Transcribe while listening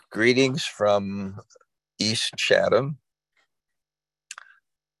Greetings from East Chatham.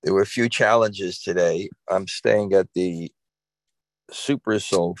 There were a few challenges today. I'm staying at the Super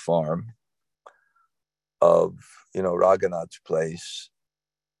Soul Farm of, Raghunath's place,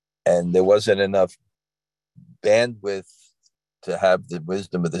 and there wasn't enough bandwidth to have the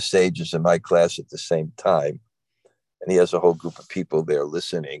wisdom of the sages in my class at the same time. And he has a whole group of people there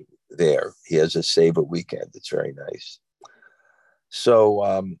listening there. He has a save a weekend. It's very nice.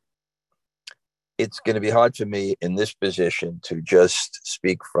 So it's going to be hard for me in this position to just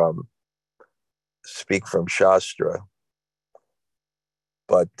speak from Shastra,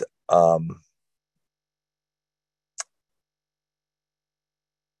 but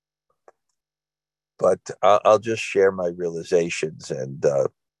I'll just share my realizations and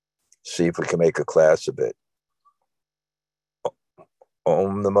see if we can make a class of it.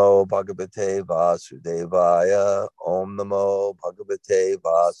 Om Namo Bhagavate Vasudevaya. Om Namo Bhagavate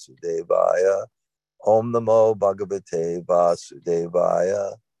Vasudevaya. Om Namo Bhagavate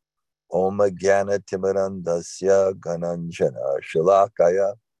Vasudevaya. Om Jnana Timirandasya Gananjana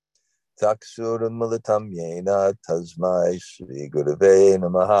Shalakaya. Taksurunmulatam Yena Tasmai Sri Gurave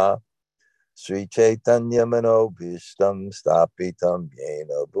Namaha. Sri Chaitanya Manobhishtam Stapitam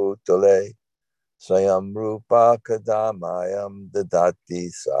Yena Bhutale. Swayam Rupa Kadamayam Dadati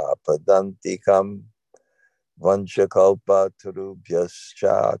Sapadantikam. Vanchakalpa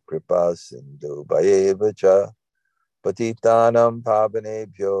Turubhyascha Kripa Sindhu Bhayevacha. Patitanam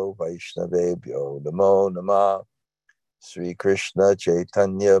Pavanebhyo Vaishnavebhyo Namo Namah. Sri Krishna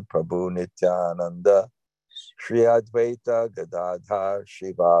Chaitanya Prabhu Nityananda. Sri Advaita Gadadhar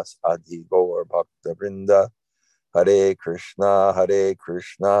Shivas Adi Gaur Bhakta Vrinda. Hare Krishna,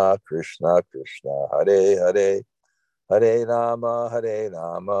 Krishna Krishna, Hare Hare. Hare Rama,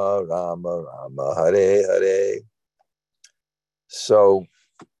 Rama Rama, Hare Hare. So,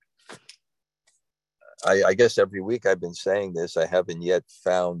 I guess every week I've been saying this. I haven't yet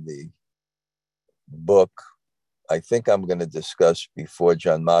found the book. I think I'm going to discuss before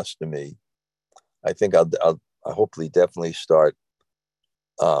Janmashtami. I think I'll hopefully definitely start.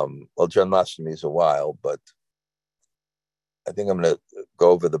 Janmashtami is a while, but I think I'm going to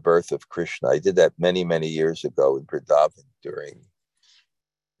go over the birth of Krishna. I did that many, many years ago in Vrindavan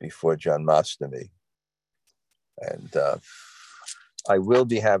before Janmashtami. And I will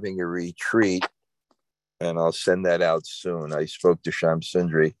be having a retreat, and I'll send that out soon. I spoke to Sham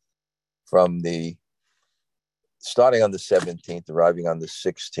Sundri starting on the 17th, arriving on the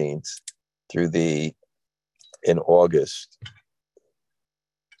 16th, in August,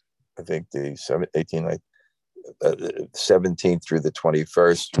 I think the 17th through the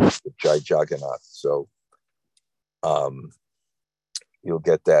 21st with Jai Jagannath. So you'll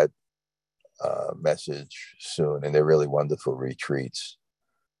get that message soon, and they're really wonderful retreats.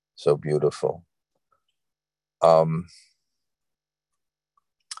 So beautiful. So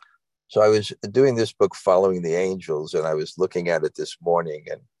I was doing this book, Following the Angels, and I was looking at it this morning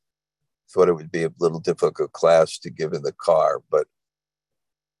and thought it would be a little difficult class to give in the car, but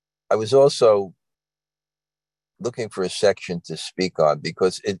I was also looking for a section to speak on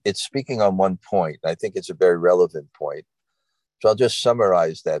because it's speaking on one point. I think it's a very relevant point. So I'll just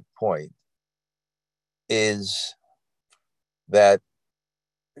summarize that point, is that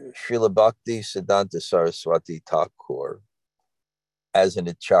Srila Bhakti Siddhanta Saraswati Thakur as an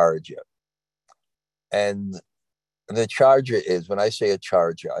acharya. And the acharya is, when I say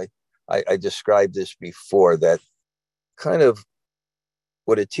acharya, I described this before, that kind of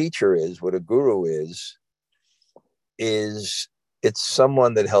what a teacher is, what a guru is it's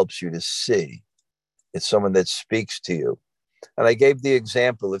someone that helps you to see. It's someone that speaks to you. And I gave the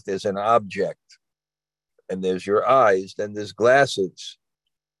example, if there's an object and there's your eyes, then there's glasses.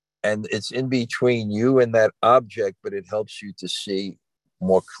 And it's in between you and that object, but it helps you to see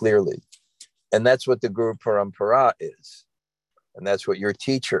more clearly. And that's what the Guru Parampara is. And that's what your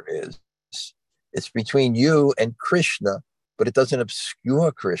teacher is. It's between you and Krishna, but it doesn't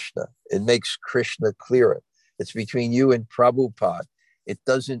obscure Krishna. It makes Krishna clearer. It's between you and Prabhupada. It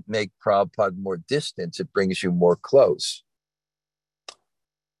doesn't make Prabhupada more distant. It brings you more close.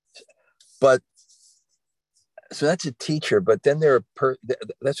 But so that's a teacher, but then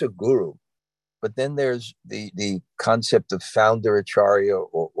that's a guru. But then there's the concept of founder acharya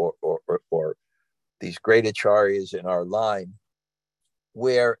or these great acharyas in our line,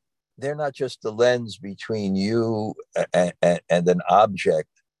 where they're not just the lens between you and an object.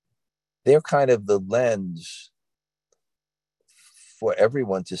 They're kind of the lens for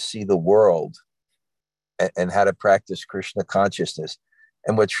everyone to see the world and how to practice Krishna consciousness.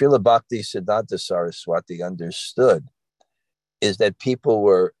 And what Srila Bhakti Siddhanta Saraswati understood is that people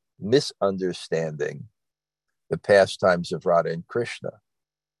were misunderstanding the pastimes of Radha and Krishna.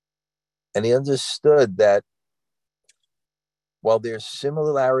 And he understood that while there's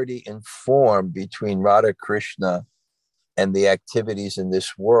similarity in form between Radha Krishna and the activities in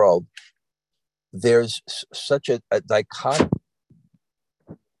this world, there's such a dichotomy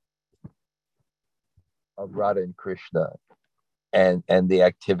of Radha and Krishna and the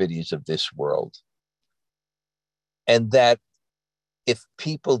activities of this world. And that if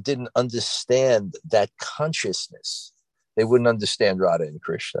people didn't understand that consciousness, they wouldn't understand Radha and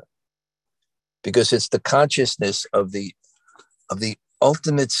Krishna, because it's the consciousness of the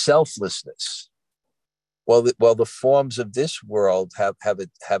ultimate selflessness. While the forms of this world have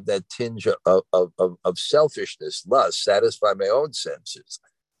that tinge of selfishness, lust, satisfy my own senses,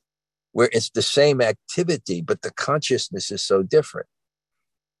 where it's the same activity, but the consciousness is so different.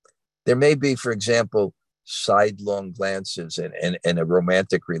 There may be, for example, sidelong glances in a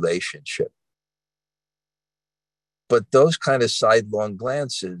romantic relationship. But those kind of sidelong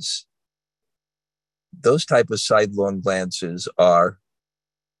glances, those type of sidelong glances are,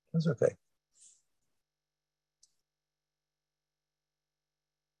 that's okay.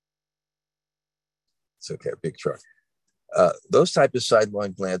 It's okay, big truck. Those type of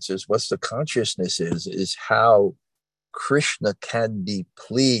sidelong glances, what's the consciousness is how Krishna can be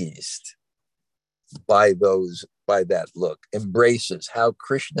pleased by that look. Embraces, how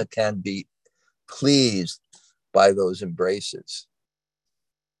Krishna can be pleased by those embraces.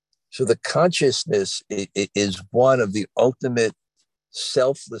 So the consciousness is one of the ultimate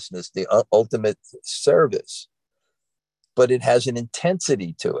selflessness, the ultimate service, but it has an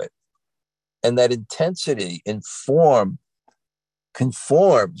intensity to it. And that intensity in form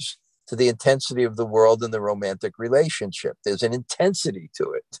conforms to the intensity of the world and the romantic relationship. There's an intensity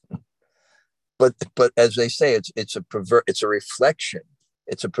to it. But as they say, it's a reflection.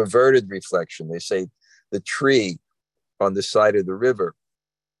 It's a perverted reflection. They say the tree on the side of the river,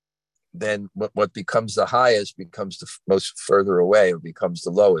 then what becomes the highest becomes the most further away, or becomes the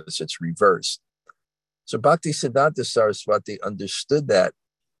lowest. It's reversed. So Bhaktisiddhanta Saraswati understood that.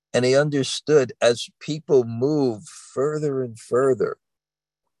 And he understood as people move further and further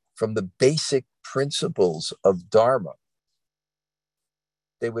from the basic principles of Dharma,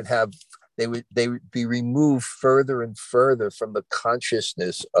 they would be removed further and further from the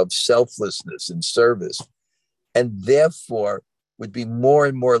consciousness of selflessness and service, and therefore would be more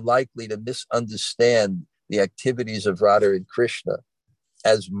and more likely to misunderstand the activities of Radha and Krishna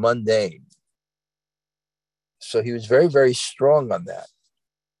as mundane. So he was very, very strong on that.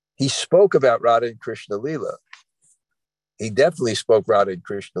 He spoke about Radha and Krishna Lila. He definitely spoke Radha and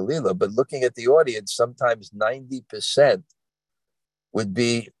Krishna Lila, but looking at the audience, sometimes 90% would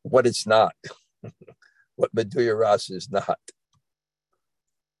be what it's not, what Madhurya Rasa is not,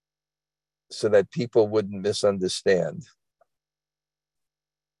 so that people wouldn't misunderstand.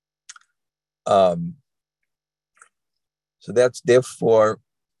 So that's therefore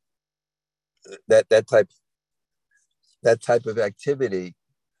that type of activity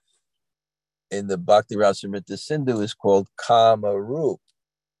in the Bhakti Rasamrita Sindhu is called Kama Rup.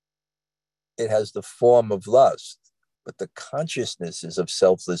 It has the form of lust, but the consciousness is of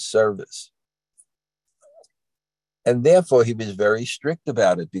selfless service. And therefore he was very strict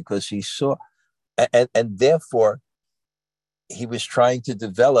about it, because he saw, and therefore he was trying to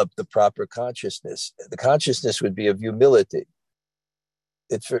develop the proper consciousness. The consciousness would be of humility.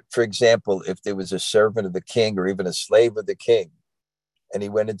 It's for example, if there was a servant of the king or even a slave of the king, and he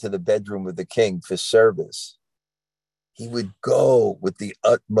went into the bedroom of the king for service, he would go with the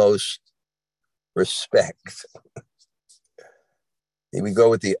utmost respect. He would go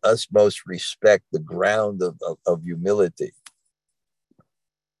with the utmost respect, the ground of humility.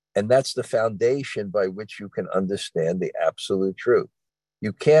 And that's the foundation by which you can understand the absolute truth.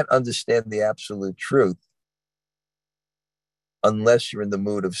 You can't understand the absolute truth unless you're in the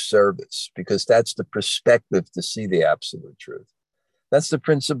mood of service, because that's the perspective to see the absolute truth. That's the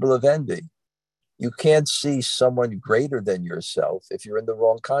principle of envy. You can't see someone greater than yourself if you're in the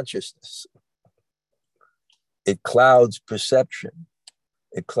wrong consciousness. It clouds perception.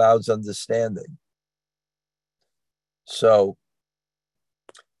 It clouds understanding. So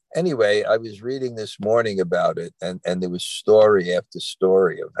anyway, I was reading this morning about it, and there was story after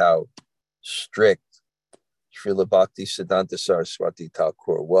story of how strict Srila Bhaktisiddhanta Saraswati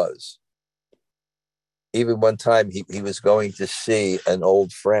Thakur was. Even one time he was going to see an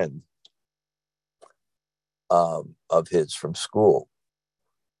old friend of his from school.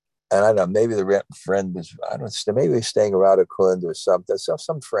 And I don't know, maybe the friend was, I don't know, maybe he was staying around a Kund or something,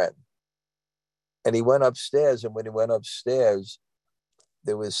 some friend. And he went upstairs, and when he went upstairs,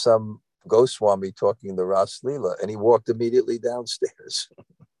 there was some Goswami talking the Ras Leela, and he walked immediately downstairs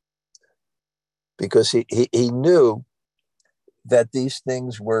because he knew that these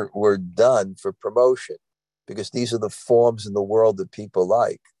things were done for promotion, because these are the forms in the world that people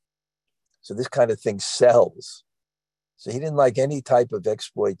like. So this kind of thing sells. So he didn't like any type of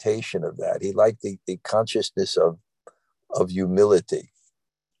exploitation of that. He liked the consciousness of humility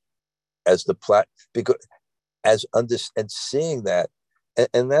as the because as under and seeing that,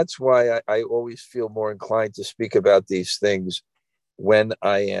 and that's why I always feel more inclined to speak about these things when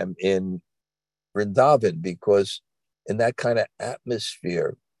I am in Vrindavan, because in that kind of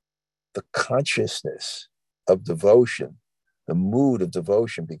atmosphere, the consciousness of devotion, the mood of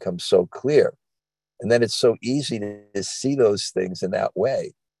devotion becomes so clear. And then it's so easy to see those things in that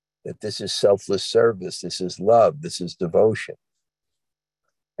way, that this is selfless service, this is love, this is devotion.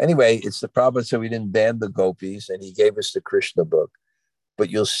 Anyway, it's the problem. So we didn't ban the gopis, and he gave us the Krishna book. But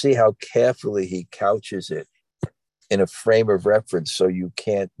you'll see how carefully he couches it in a frame of reference so you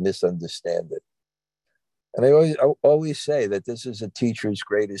can't misunderstand it. And I always say that this is a teacher's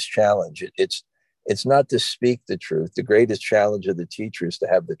greatest challenge. It's not to speak the truth. The greatest challenge of the teacher is to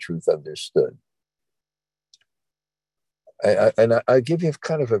have the truth understood. I give you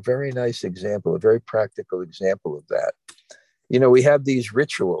kind of a very nice example, a very practical example of that. You know, we have these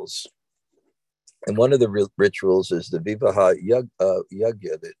rituals, and one of the rituals is the Vivaha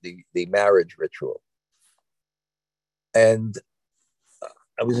Yagya, the marriage ritual. And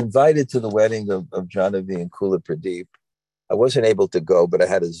I was invited to the wedding of Janavi and Kula Pradeep. I wasn't able to go, but I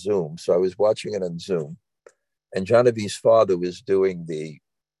had a Zoom, so I was watching it on Zoom. And Janavi's father was doing the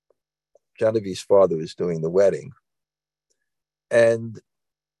wedding, and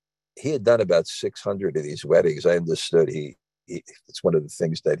he had done about 600 of these weddings. I understood it's one of the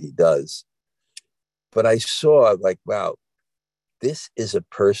things that he does. But I saw, like, wow, this is a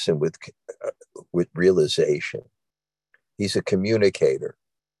person with realization. He's a communicator.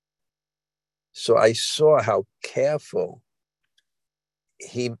 So I saw how careful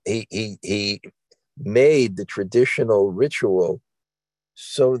he made the traditional ritual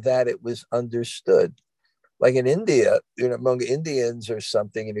so that it was understood. Like in India, you know, among Indians or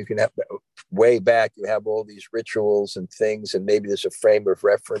something, and you can have way back, you have all these rituals and things, and maybe there's a frame of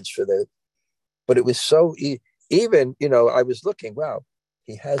reference for that. But it was so even, you know, I was looking, wow,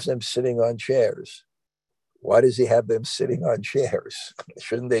 he has them sitting on chairs. Why does he have them sitting on chairs?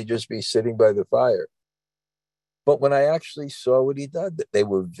 Shouldn't they just be sitting by the fire? But when I actually saw what he did, that they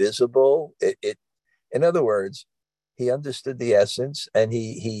were visible. In other words, he understood the essence, and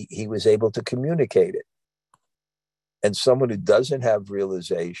he was able to communicate it. And someone who doesn't have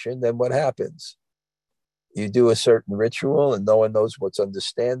realization, then what happens? You do a certain ritual, and no one knows what's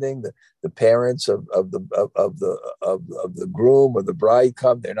understanding. The parents of the groom or the bride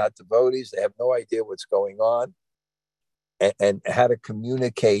come. They're not devotees. They have no idea what's going on, and how to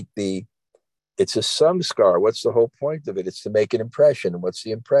communicate the. It's a samskar. What's the whole point of it? It's to make an impression. And what's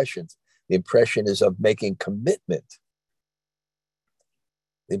the impression? The impression is of making commitment.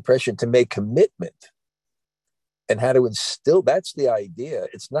 The impression to make commitment. And how to instill, that's the idea.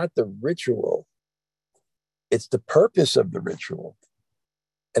 It's not the ritual. It's the purpose of the ritual.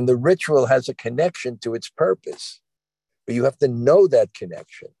 And the ritual has a connection to its purpose. But you have to know that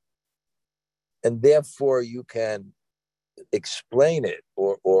connection. And therefore you can explain it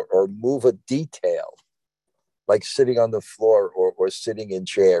or move a detail, like sitting on the floor or sitting in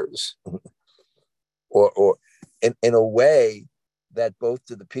chairs, or in a way that both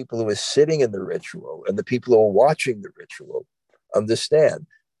to the people who are sitting in the ritual and the people who are watching the ritual understand.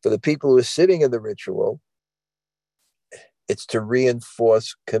 For the people who are sitting in the ritual, it's to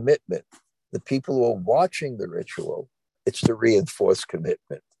reinforce commitment. The people who are watching the ritual, it's to reinforce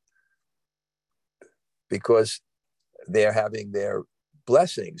commitment, because they're having their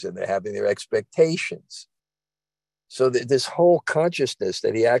blessings and they're having their expectations. So this whole consciousness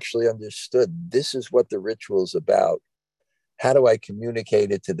that he actually understood, this is what the ritual is about. How do I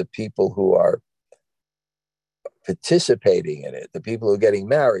communicate it to the people who are participating in it, the people who are getting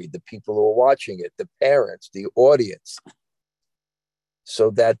married, the people who are watching it, the parents, the audience,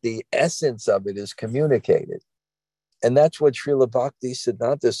 so that the essence of it is communicated. And that's what Srila Bhakti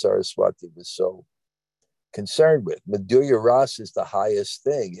Siddhanta Saraswati was so concerned with. Madhurya Ras is the highest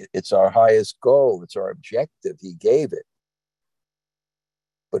thing. It's our highest goal. It's our objective. He gave it.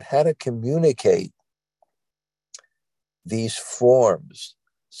 But how to communicate these forms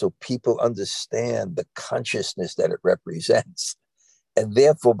so people understand the consciousness that it represents. And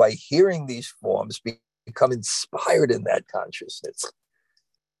therefore, by hearing these forms, become inspired in that consciousness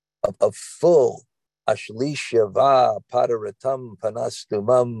of full Ashlishava Padaratam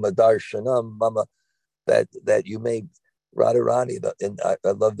Panastumam Madarshanam Mama, that you may Radharani, and I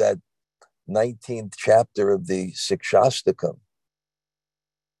love that 19th chapter of the Sikshastakam.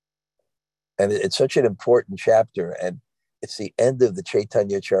 And it's such an important chapter, and it's the end of the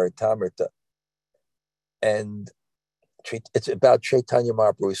Chaitanya Charitamrita. And it's about Chaitanya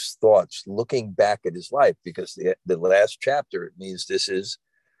Mahaprabhu's thoughts looking back at his life, because the last chapter, it means this is,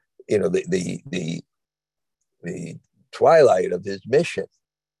 the twilight of his mission.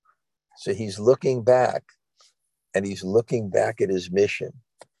 So he's looking back, and he's looking back at his mission.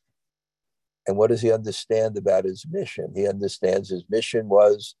 And what does he understand about his mission? He understands his mission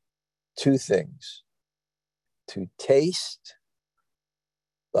was two things: to taste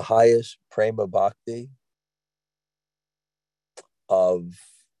the highest prema bhakti of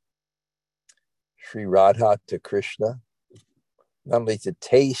Sri Radha to Krishna, not only to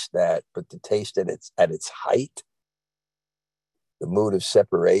taste that, but to taste it at its height, the mood of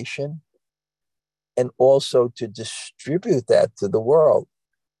separation, and also to distribute that to the world.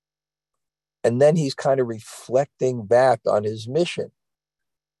 And then he's kind of reflecting back on his mission.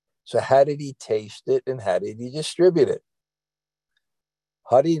 So how did he taste it, and how did he distribute it?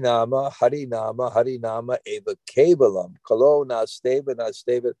 Harinama, Harinama, Harinama, Eva Kevalam, Kalo Nasteva,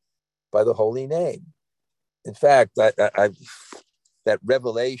 Nasteva, by the holy name. In fact, I that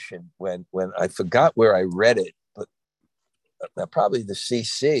revelation, when I forgot where I read it, but probably the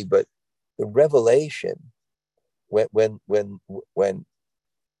CC, but the revelation when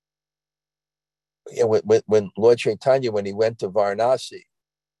Lord Chaitanya, when he went to Varanasi,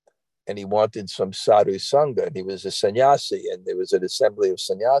 and he wanted some sadhu sangha, and he was a sannyasi, and there was an assembly of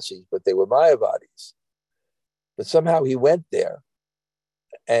sannyasis, but they were Mayavadis. But somehow he went there,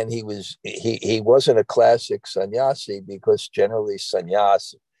 and he wasn't a classic sannyasi, because generally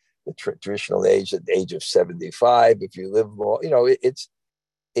sannyas, the traditional age, at the age of 75, if you live more, its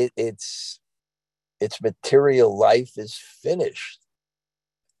material life is finished.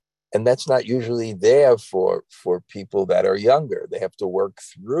 And that's not usually there for people that are younger. They have to work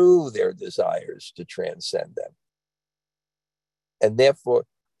through their desires to transcend them. And therefore,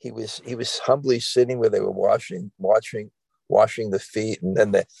 he was humbly sitting where they were washing the feet. And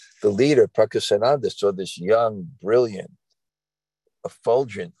then the leader, Prakasananda, saw this young, brilliant,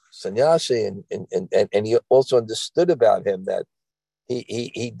 effulgent sannyasi, and he also understood about him that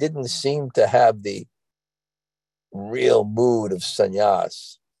he didn't seem to have the real mood of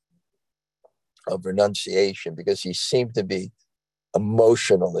sannyas, of renunciation, because he seemed to be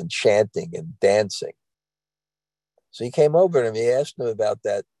emotional and chanting and dancing. So he came over to him. He asked him about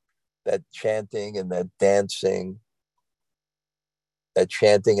that chanting and that dancing,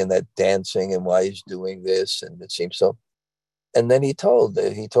 and why he's doing this, and it seems so. And then he told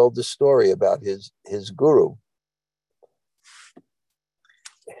the story about his guru.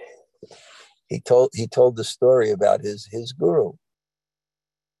 He told the story about his guru,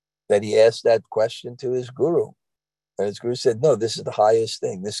 that he asked that question to his guru. And his guru said, no, this is the highest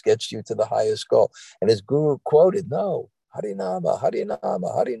thing. This gets you to the highest goal. And his guru quoted, no, Harinama, Harinama,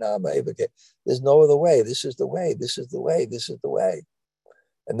 Harinama. There's no other way. This is the way. This is the way. This is the way.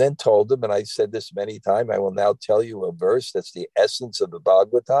 And then told him, and I said this many times, I will now tell you a verse that's the essence of the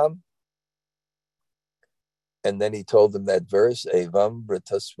Bhagavatam. And then he told him that verse, Evam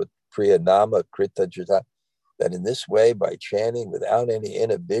Vritasvat Priya Nama Krita Jata, that in this way, by chanting without any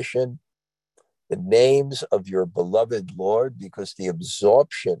inhibition, the names of your beloved Lord, because the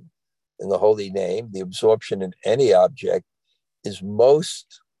absorption in the holy name, the absorption in any object, is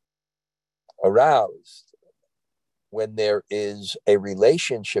most aroused when there is a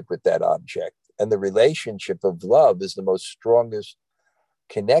relationship with that object. And the relationship of love is the most strongest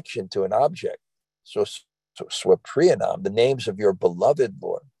connection to an object. So Swapriyanam, the names of your beloved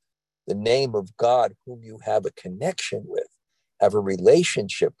Lord, the name of God whom you have a connection with, have a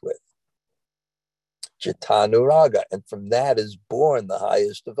relationship with. Chitanuraga, and from that is born the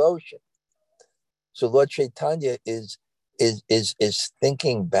highest devotion. So Lord Chaitanya is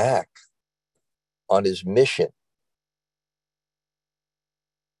thinking back on his mission.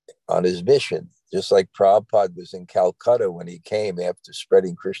 Just like Prabhupada was in Calcutta when he came after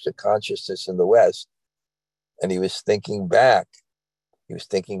spreading Krishna consciousness in the West, and he was thinking back.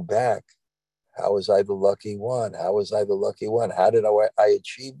 How was I the lucky one? How did I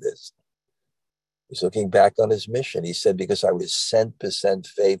achieve this? He's looking back on his mission. He said, because I was 100%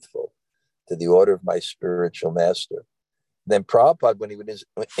 faithful to the order of my spiritual master. Then Prabhupada, when he was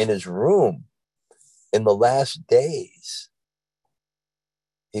in his room in the last days,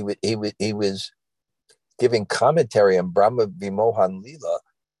 he was giving commentary on Brahma Vimohan Lila,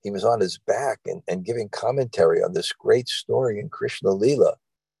 he was on his back and giving commentary on this great story in Krishna Lila.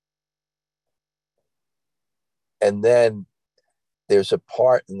 And then there's a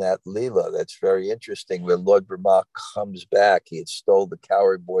part in that Leela that's very interesting where Lord Brahma comes back. He had stole the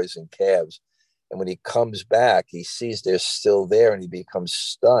cowherd boys and calves. And when he comes back, he sees they're still there and he becomes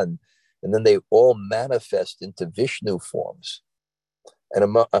stunned. And then they all manifest into Vishnu forms.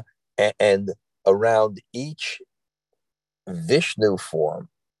 And around each Vishnu form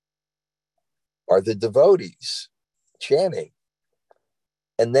are the devotees chanting.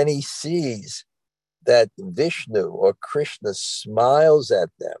 And then he sees that Vishnu or Krishna smiles at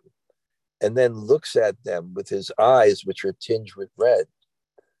them and then looks at them with his eyes, which are tinged with red.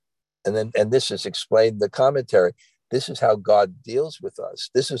 And this is explained in the commentary. This is how God deals with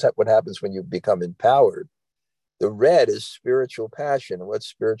us. This is what happens when you become empowered. The red is spiritual passion. And what's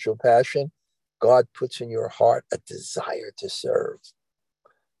spiritual passion? God puts in your heart a desire to serve.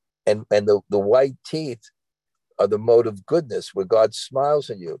 And the white teeth are the mode of goodness, where God smiles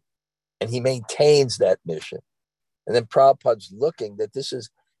at you and he maintains that mission. And then Prabhupada's looking that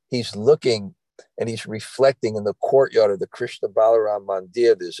he's looking and he's reflecting in the courtyard of the Krishna Balaram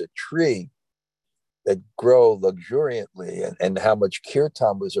Mandir. There's a tree that grow luxuriantly and how much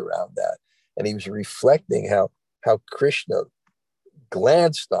kirtan was around that. And he was reflecting how Krishna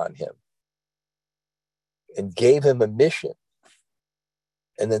glanced on him and gave him a mission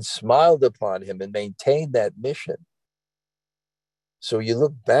and then smiled upon him and maintained that mission. So you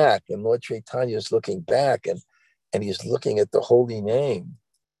look back, and Lord Chaitanya is looking back, and he's looking at the holy name,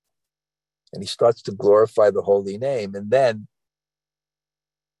 and he starts to glorify the holy name. And then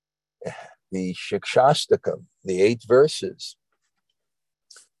the Shikshastakam, the 8 verses,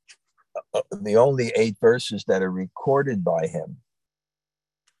 the only 8 verses that are recorded by him,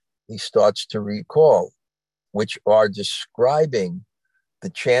 he starts to recall, which are describing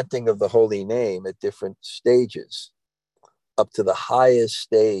the chanting of the holy name at different stages, up to the highest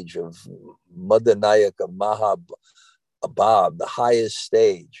stage of Madanayaka Mahabab, the highest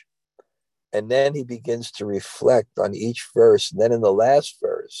stage. And then he begins to reflect on each verse. And then in the last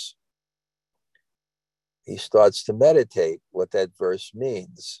verse, he starts to meditate what that verse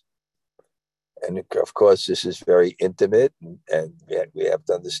means. And of course, this is very intimate, and we have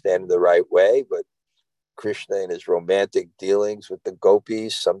to understand it the right way. But Krishna, in his romantic dealings with the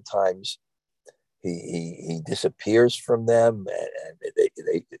gopis, sometimes he disappears from them,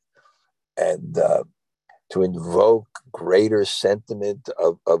 and to invoke greater sentiment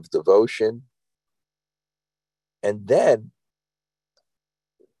of devotion. And then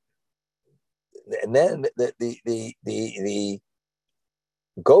the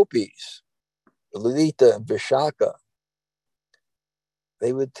gopis, Lalita and Vishaka,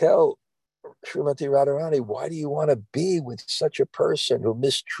 they would tell Srimati Radharani, why do you want to be with such a person who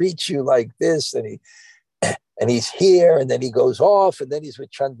mistreats you like this? And he's here, and then he goes off, and then he's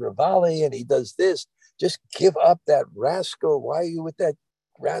with Chandravali, and he does this. Just give up that rascal. Why are you with that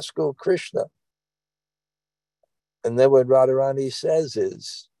rascal Krishna? And then what Radharani says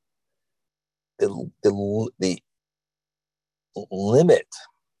is the limit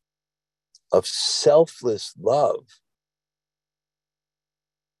of selfless love.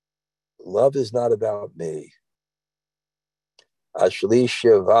 Love is not about me.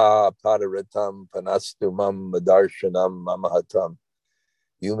 Ashlishava padaratam panastumam madarshanam mamahatam.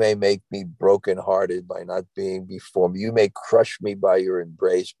 You may make me brokenhearted by not being before me. You may crush me by your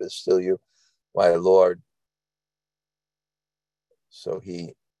embrace, but still you, my Lord. So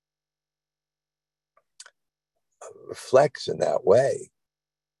he reflects in that way.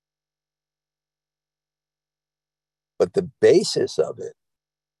 But the basis of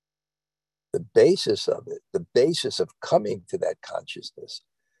coming to that consciousness,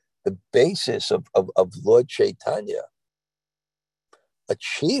 the basis of Lord Chaitanya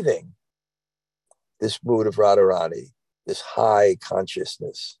achieving this mood of Radharani, this high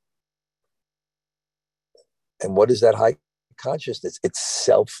consciousness. And what is that high consciousness? It's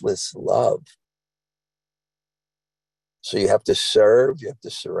selfless love. So you have to serve, you have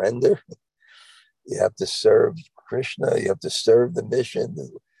to surrender, you have to serve Krishna, you have to serve the mission.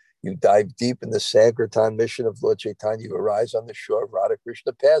 You dive deep in the Sankirtan mission of Lord Chaitanya. You arise on the shore of Radha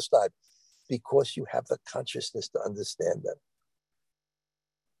Krishna pastime because you have the consciousness to understand them.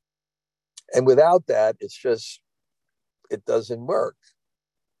 And without that, it doesn't work.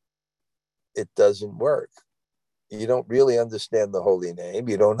 It doesn't work. You don't really understand the holy name.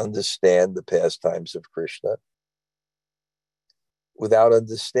 You don't understand the pastimes of Krishna without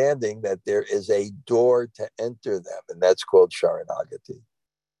understanding that there is a door to enter them, and that's called Sharanagati.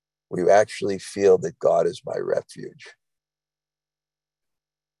 We actually feel that God is my refuge.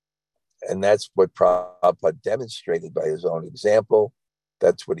 And that's what Prabhupada demonstrated by his own example.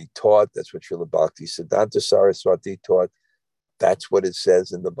 That's what he taught. That's what Srila Bhakti Siddhanta Saraswati taught. That's what it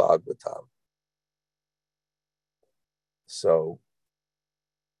says in the Bhagavatam. So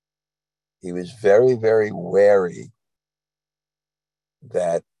he was very, very wary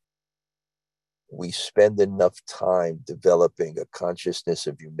that we spend enough time developing a consciousness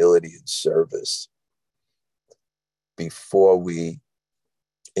of humility and service before we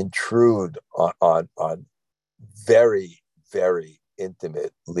intrude on very, very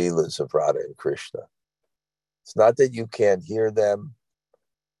intimate Leelas of Radha and Krishna. It's not that you can't hear them,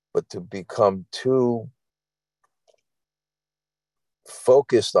 but to become too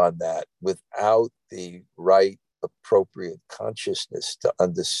focused on that without the right appropriate consciousness to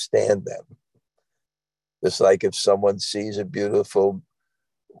understand them. Just like if someone sees a beautiful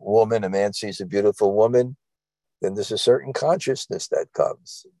woman, a man sees a beautiful woman, then there's a certain consciousness that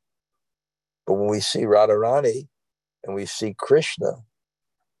comes. But when we see Radharani and we see Krishna,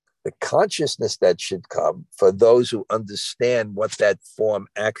 the consciousness that should come for those who understand what that form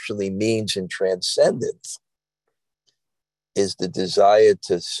actually means in transcendence is the desire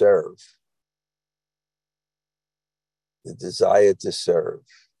to serve. The desire to serve.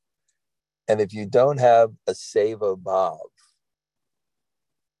 And if you don't have a Seva Bhav,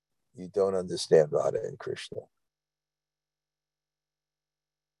 you don't understand Radha and Krishna.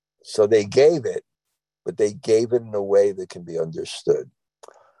 So they gave it, but they gave it in a way that can be understood.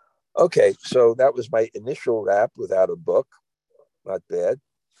 Okay, so that was my initial rap without a book. Not bad.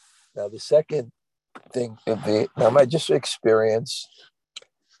 Now the second thing, now my just experience,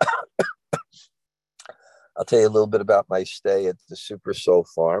 I'll tell you a little bit about my stay at the Super Soul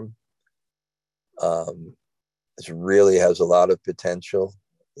Farm. This really has a lot of potential.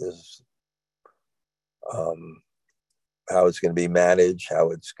 There's how it's going to be managed,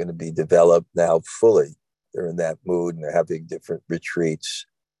 how it's going to be developed now fully. They're in that mood and they're having different retreats.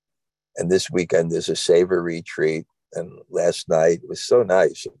 And this weekend there's a Savor retreat. And last night it was so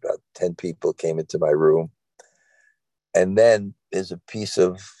nice. About 10 people came into my room. And then there's a piece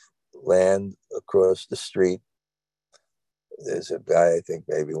of land across the street. There's a guy I think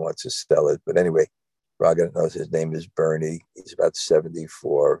maybe wants to sell it. But anyway, Raga knows his name is Bernie. He's about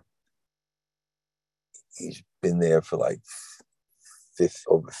 74. He's been there for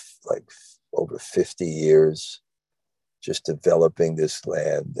over 50 years, just developing this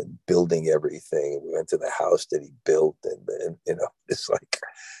land and building everything. And we went to the house that he built, and it's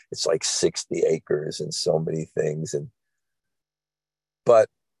like 60 acres and so many things. But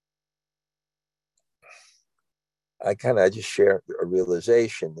I just share a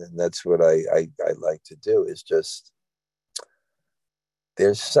realization, and that's what I like to do, is just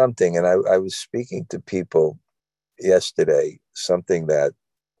there's something, and I was speaking to people yesterday, something that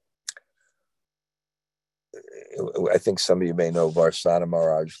I think some of you may know. Varsana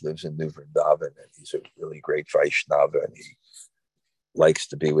Maharaj lives in New Vrindavan, and he's a really great Vaishnava, and he likes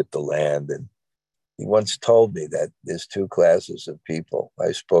to be with the land. And he once told me that there's two classes of people.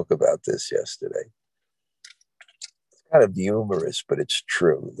 I spoke about this yesterday. It's kind of humorous, but it's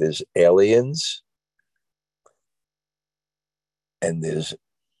true. There's aliens and there's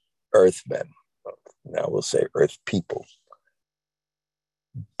earthmen. Now we'll say earth people.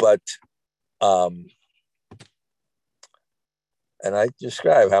 But and I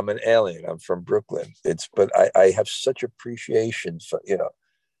describe I'm an alien. I'm from Brooklyn. But I have such appreciation for,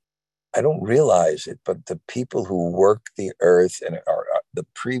 I don't realize it, but the people who work the earth and are the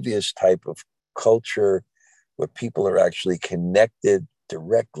previous type of culture where people are actually connected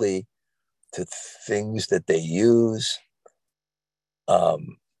directly to things that they use.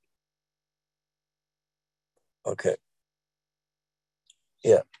 Okay.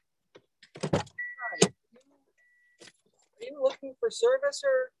 Yeah. Are you looking for service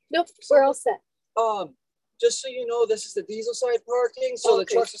or? Nope, we're all set. Just so you know, this is the diesel side parking, so the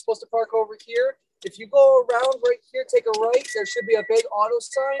trucks are supposed to park over here. If you go around right here, take a right, there should be a big auto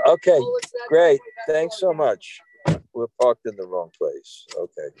sign. Okay, great. Thanks so much. We're parked in the wrong place.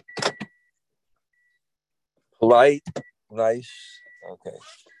 Okay. Polite, nice. Okay.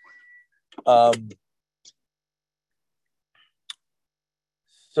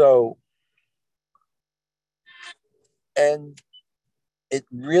 So, and it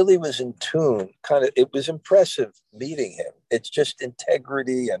really was in tune, it was impressive meeting him. It's just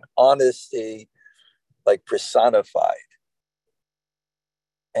integrity and honesty, like personified.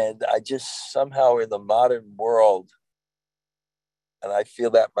 And I just somehow in the modern world, and I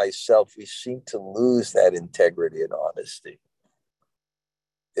feel that myself, we seem to lose that integrity and honesty.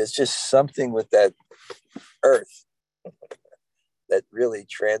 There's just something with that earth. that really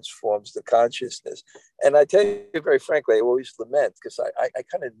transforms the consciousness. And I tell you very frankly, I always lament because I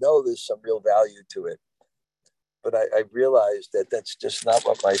kind of know there's some real value to it. But I realized that that's just not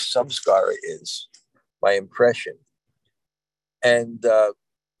what my samskara is, my impression. And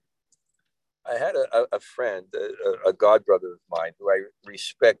I had a friend, a god brother of mine, who I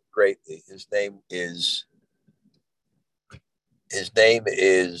respect greatly. His name is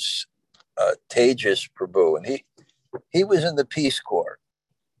Tejas Prabhu, and he was in the Peace Corps,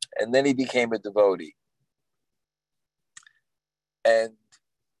 and then he became a devotee, and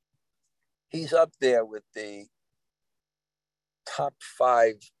he's up there with the top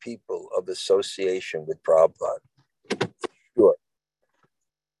 5 people of association with Prabhupada. Sure.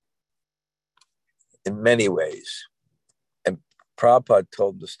 In many ways. And Prabhupada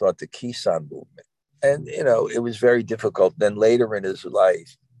told him to start the Kisan movement. And, it was very difficult. Then later in his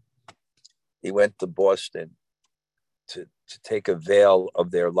life, he went to Boston to take a veil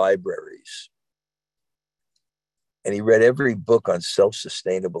of their libraries. And he read every book on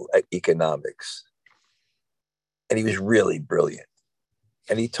self-sustainable economics. And he was really brilliant.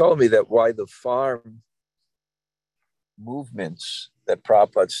 And he told me that why the farm movements that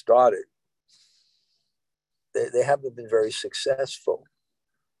Prabhupada started, they haven't been very successful.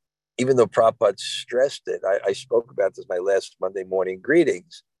 Even though Prabhupada stressed it, I spoke about this in my last Monday morning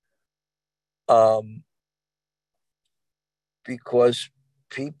greetings, because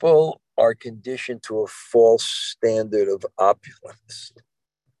people are conditioned to a false standard of opulence.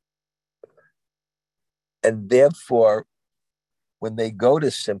 And therefore, when they go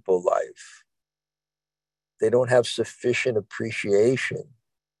to simple life, they don't have sufficient appreciation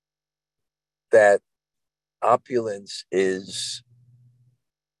that opulence is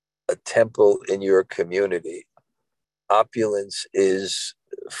a temple in your community. Opulence is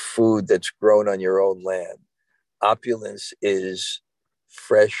food that's grown on your own land. Opulence is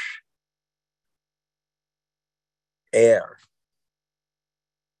fresh air.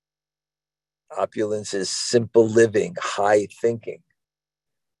 Opulence is simple living, high thinking.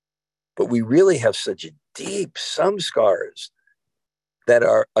 But we really have such deep samskaras that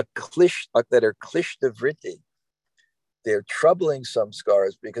are klishta vritti. They're troubling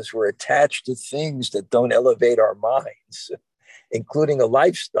samskaras because we're attached to things that don't elevate our minds, including a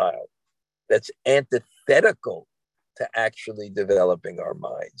lifestyle that's antithetical to actually developing our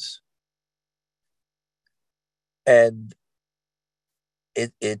minds. And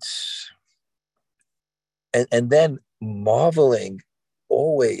and then marveling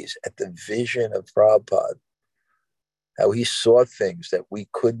always at the vision of Prabhupada, how he saw things that we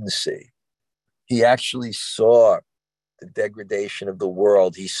couldn't see. He actually saw the degradation of the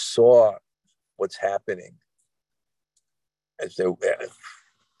world. He saw what's happening. I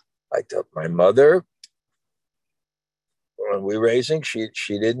told my mother, when we were raising, she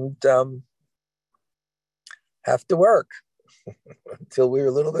didn't have to work until we were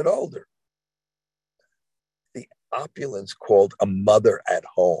a little bit older. The opulence called a mother at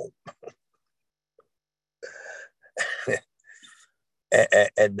home.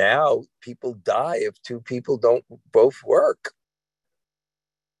 And now people die if 2 people don't both work.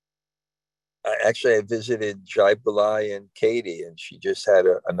 I visited Jai Balai and Katie, and she just had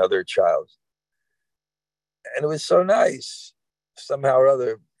another child. And it was so nice. Somehow or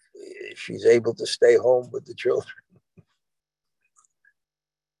other, she's able to stay home with the children.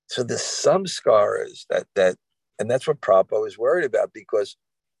 So the samskaras that and that's what Prabhupada was worried about, because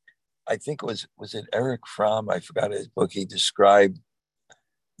I think was it Eric Fromm? I forgot his book. He described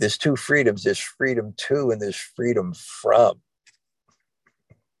there's 2 freedoms. There's freedom to and there's freedom from.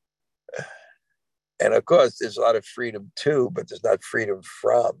 And of course, there's a lot of freedom to, but there's not freedom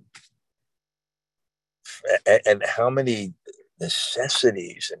from. And how many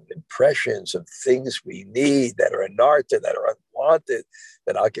necessities and impressions of things we need that are anartha, that are unwanted,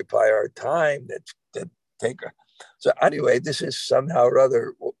 that occupy our time, that take. So anyway, this is somehow or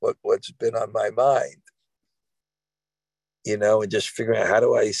other what's been on my mind. And just figuring out how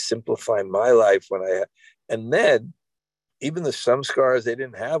do I simplify my life and then even the samskaras they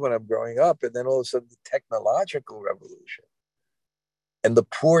didn't have when I'm growing up, and then all of a sudden the technological revolution and the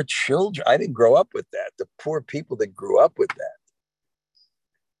poor children. I didn't grow up with that. The poor people that grew up with that,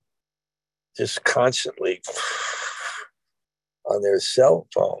 just constantly on their cell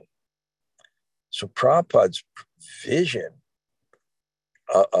phone. So Prabhupada's vision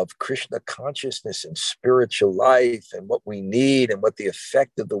of Krishna consciousness and spiritual life and what we need and what the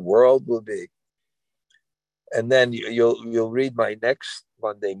effect of the world will be. And then you'll read my next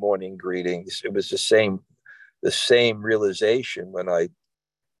Monday morning greetings. It was the same realization when I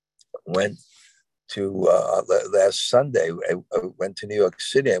went last Sunday. I went to New York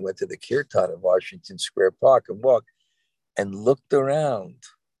City. I went to the Kirtan in Washington Square Park and walked and looked around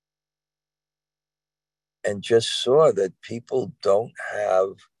and just saw that people don't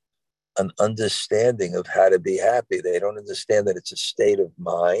have an understanding of how to be happy. They don't understand that it's a state of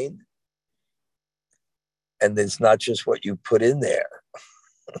mind, and it's not just what you put in there.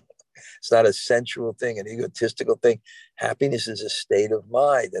 It's not a sensual thing, an egotistical thing. Happiness is a state of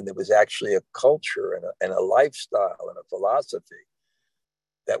mind. And there was actually a culture and a lifestyle and a philosophy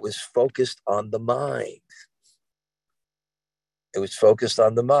that was focused on the mind. It was focused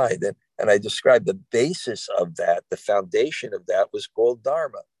on the mind. And I described the basis of that, the foundation of that was called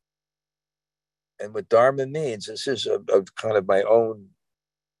Dharma. And what Dharma means, this is a kind of my own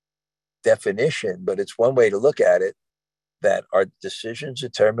definition, but it's one way to look at it, that our decisions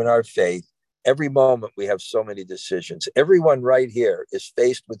determine our faith. Every moment we have so many decisions. Everyone right here is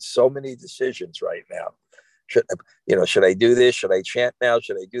faced with so many decisions right now. Should I do this? Should I chant now?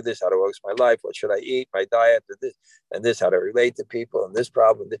 Should I do this? How to host my life? What should I eat? My diet, this and this, how to relate to people and this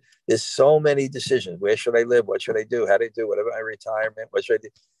problem. There's so many decisions. Where should I live? What should I do? How do I do? Whatever my retirement? What should I do?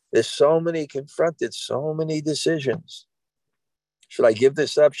 There's so many confronted, so many decisions. Should I give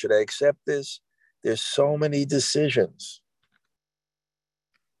this up? Should I accept this? There's so many decisions.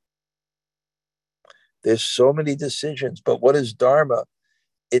 There's so many decisions. But what is Dharma?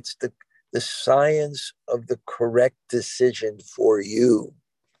 It's the science of the correct decision for you.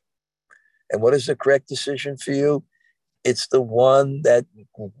 And what is the correct decision for you? It's the one that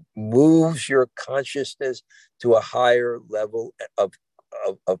moves your consciousness to a higher level of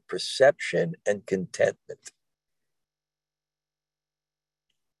perception and contentment.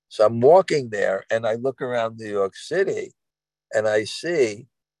 So I'm walking there and I look around New York City and I see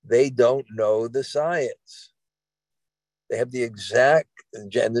they don't know the science. They have the exact,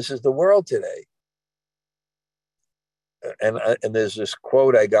 and this is the world today. And there's this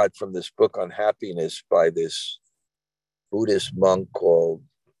quote I got from this book on happiness by this Buddhist monk called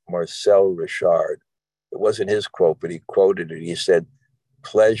Marcel Richard. It wasn't his quote, but he quoted it. He said,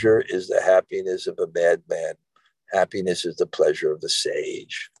 "Pleasure is the happiness of a madman. Happiness is the pleasure of the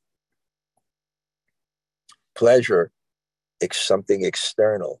sage." Pleasure, it's something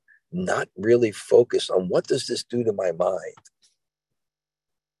external, not really focused on what does this do to my mind.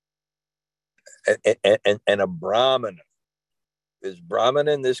 And a brahmana. There's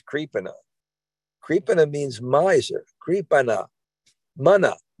brahmana and there's kripana. Kripana means miser. Kripana,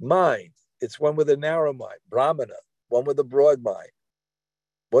 mana, mind. It's one with a narrow mind. Brahmana, one with a broad mind.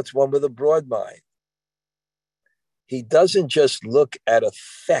 What's one with a broad mind? He doesn't just look at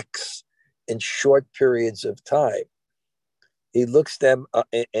effects in short periods of time. He looks them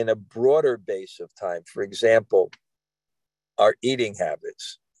in a broader base of time. For example, our eating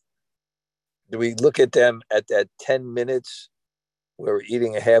habits. Do we look at them at that 10 minutes where we're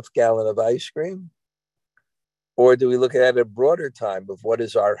eating a half gallon of ice cream? Or do we look at a broader time of what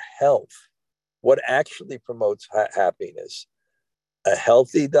is our health? What actually promotes happiness? A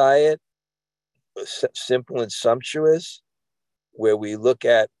healthy diet, simple and sumptuous, where we look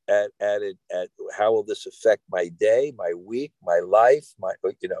at how will this affect my day, my week, my life,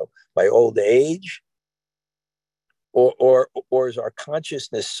 my old age, or is our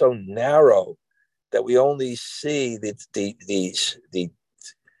consciousness so narrow that we only see the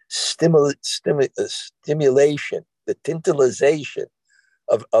stimulation, the tantalization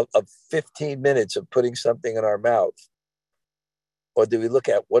of 15 minutes of putting something in our mouth? Or do we look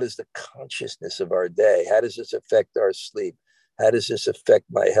at what is the consciousness of our day? How does this affect our sleep? How does this affect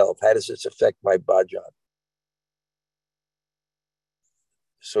my health? How does this affect my bhajan?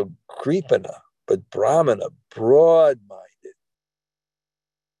 So kripana, but brahmana, broad-minded.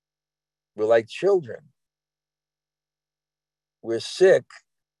 We're like children. We're sick,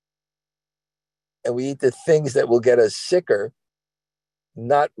 and we eat the things that will get us sicker,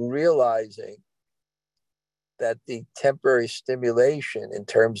 not realizing that the temporary stimulation in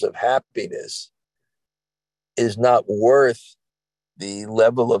terms of happiness is not worth the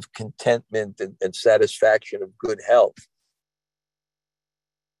level of contentment and satisfaction of good health.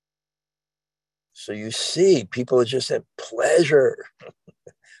 So you see, people are just at pleasure.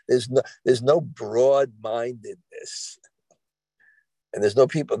 There's no broad-mindedness. And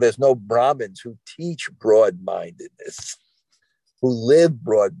there's no Brahmins who teach broad-mindedness, who live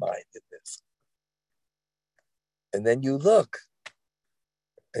broad-mindedness. And then you look,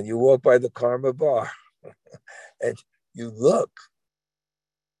 and you walk by the Karma bar, and you look.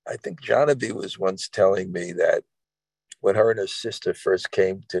 I think Janavi was once telling me that when her and her sister first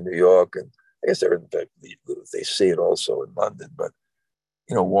came to New York, and I guess they see it also in London, but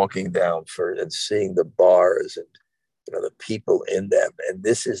walking down and seeing the bars and, the people in them. And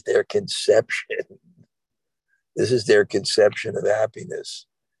this is their conception. This is their conception of happiness.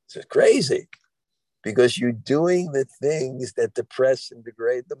 It's crazy because you're doing the things that depress and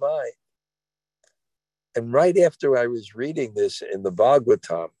degrade the mind. And right after I was reading this in the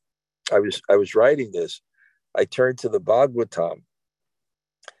Bhagavatam, I was writing this, I turned to the Bhagavatam,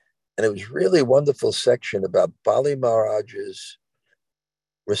 and it was really a wonderful section about Bali Maharaj's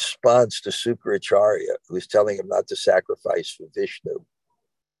response to Sukracharya, who was telling him not to sacrifice for Vishnu.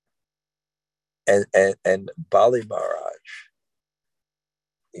 And Bali Maharaj,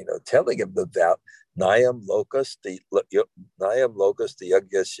 telling him the vow, Nayam lokas the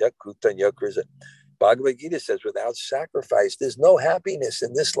yagyasya kutanya kriza. Bhagavad Gita says, without sacrifice, there's no happiness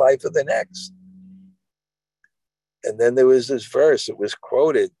in this life or the next. And then there was this verse, it was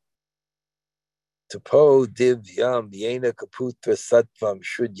quoted, Tapo divyam yena kaputra sattvam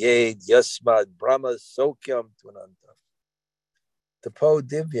shudyed yasmad brahma sokyam tunantam. Tapo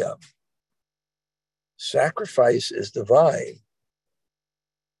divyam. Sacrifice is divine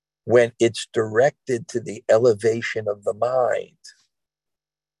when it's directed to the elevation of the mind.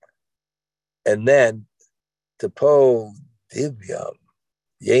 And then, tapo divyam,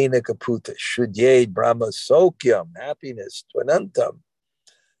 yena kaputa, shudyed brahma sokyam, happiness, tvanantam.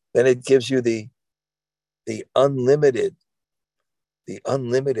 Then it gives you the unlimited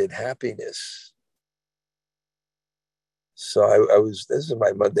happiness. So this is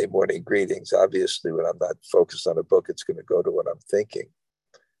my Monday morning greetings. Obviously, when I'm not focused on a book, it's going to go to what I'm thinking.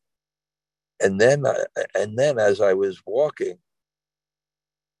 And then as I was walking,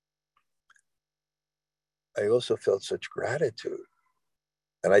 I also felt such gratitude.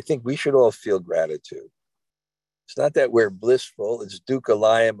 And I think we should all feel gratitude. It's not that we're blissful. It's dukkha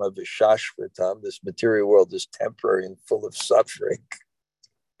layam of vishashvatam. This material world is temporary and full of suffering.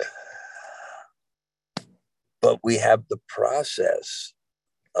 But we have the process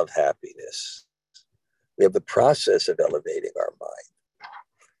of happiness. We have the process of elevating our mind.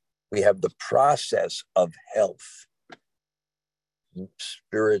 We have the process of health,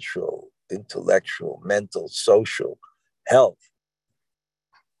 spiritual, intellectual, mental, social health.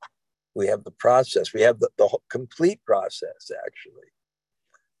 We have the process. We have the complete process, actually.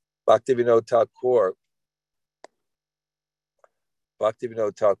 Bhaktivinoda Thakur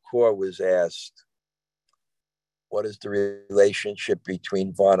was asked, what is the relationship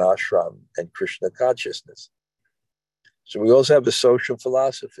between Varnashram and Krishna consciousness? So we also have a social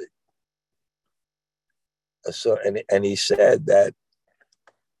philosophy. And he said that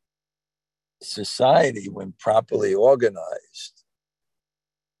society, when properly organized,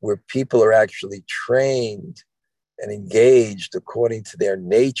 where people are actually trained and engaged according to their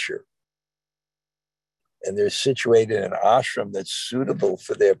nature, and they're situated in an ashram that's suitable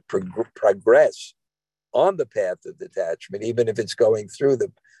for their progress on the path of detachment, even if it's going through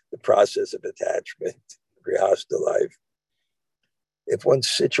the process of attachment, grihastha life. If one's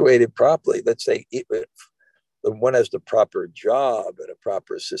situated properly, let's say if one has the proper job and a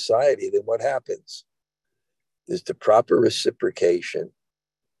proper society, then what happens? There's the proper reciprocation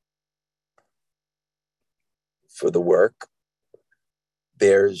for the work.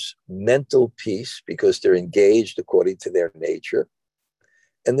 There's mental peace because they're engaged according to their nature.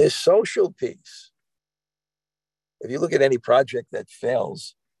 And there's social peace. If you look at any project that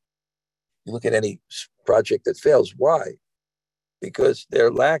fails, why? Because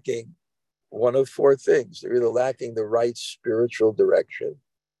they're lacking one of four things. They're either lacking the right spiritual direction,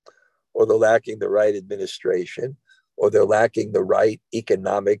 or they're lacking the right administration, or they're lacking the right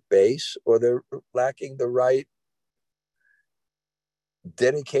economic base, or they're lacking the right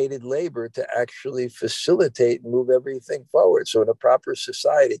dedicated labor to actually facilitate and move everything forward. So in a proper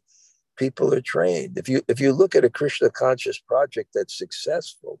society, people are trained. If you look at a Krishna conscious project that's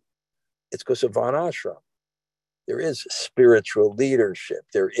successful, it's because of Varnashram. There is spiritual leadership.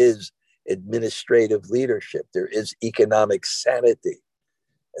 There is administrative leadership. There is economic sanity.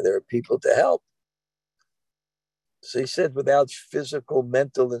 And there are people to help. So he said, without physical,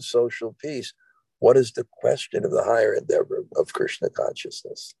 mental, and social peace, what is the question of the higher endeavor of Krishna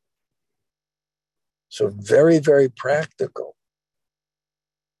consciousness? So very, very practical.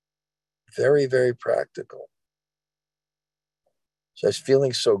 Very, very practical. So I was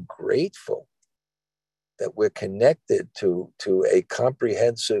feeling so grateful that we're connected to a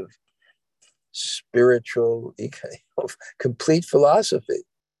comprehensive spiritual, complete philosophy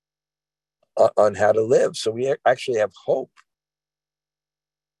on how to live. So we actually have hope.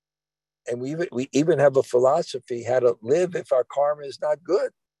 And we even have a philosophy how to live if our karma is not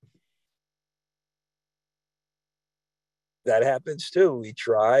good. that happens too. We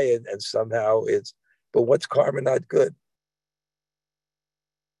try and somehow it's, but what's karma not good?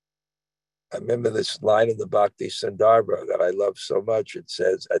 I remember this line in the Bhakti Sandarbha that I love so much. It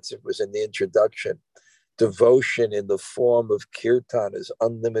says, as it was in the introduction, devotion in the form of kirtan is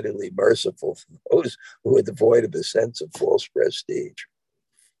unlimitedly merciful for those who are devoid of a sense of false prestige.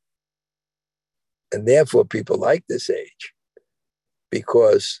 And therefore, people like this age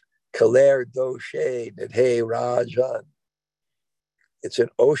because Kaler Doshe Nidhe Rajan. It's an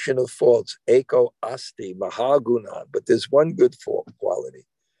ocean of faults, Eko Asti Mahagunan, but there's one good quality.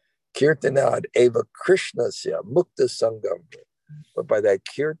 Kirtanad Eva Krishnasya Mukta Sangam. But by that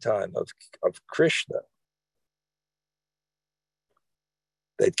kirtan of Krishna,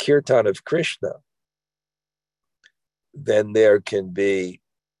 that kirtan of Krishna, then there can be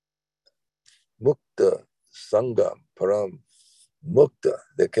Mukta Sangam, Param Mukta.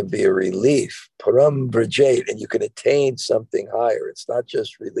 There can be a relief, Param Brajate, and you can attain something higher. It's not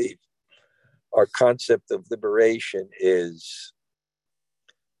just relief. Our concept of liberation is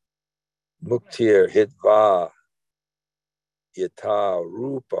Muktir Hitva Yata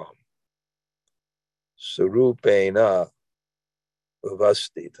Rupam Surupena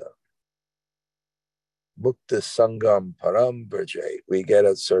Vastita. Mukta Sangam Param Brajate. We get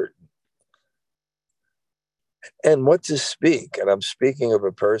a certain. And what to speak? And I'm speaking of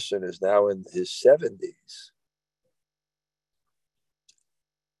a person who's now in his 70s.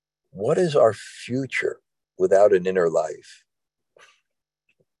 What is our future without an inner life?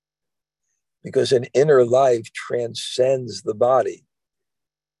 Because an inner life transcends the body.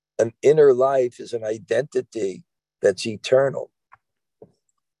 An inner life is an identity that's eternal.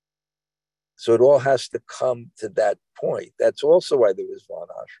 So it all has to come to that point. That's also why there was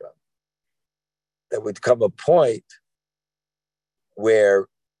Varnashram. There would come a point where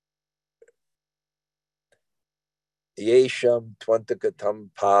Yesham Twantakatam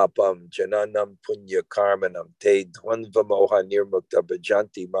Papam Jananam Punya Karmanam Te Dvanvamoha Nirmukta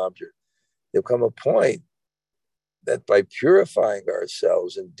Bhajanti Mamjur. There'll come a point that by purifying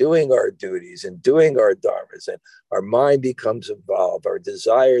ourselves and doing our duties and doing our dharmas, and our mind becomes involved, our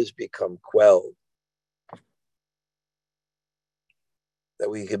desires become quelled, that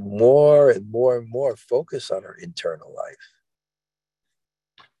we can more and more and more focus on our internal life.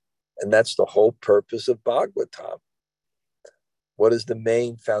 And that's the whole purpose of Bhagavatam. What is the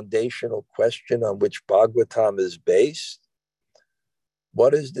main foundational question on which Bhagavatam is based?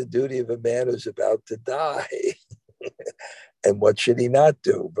 What is the duty of a man who's about to die? And what should he not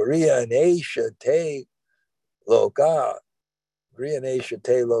do? Variya Nesha Te Loka. Variya Nesha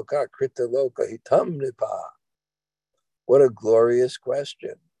Te Loka. Krita Loka Hitam Nipa. What a glorious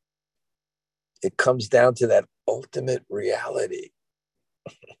question. It comes down to that ultimate reality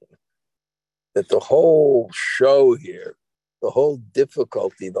that the whole show here, the whole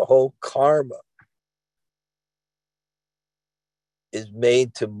difficulty, the whole karma is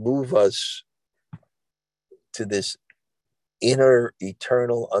made to move us to this inner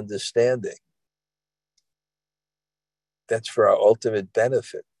eternal understanding that's for our ultimate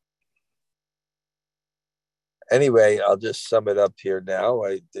benefit. Anyway, I'll just sum it up here now.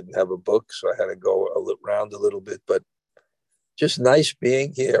 I didn't have a book, so I had to go around a little bit, but just nice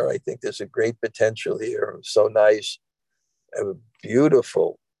being here. I think there's a great potential here. So nice. I have a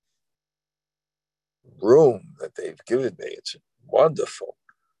beautiful room that they've given me. It's wonderful.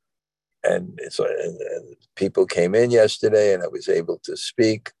 And people came in yesterday and I was able to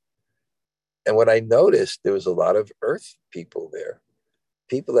speak. And what I noticed, there was a lot of earth people there,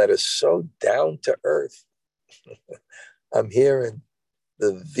 people that are so down to earth. I'm here and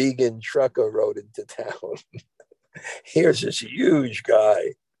the vegan trucker rode into town. Here's this huge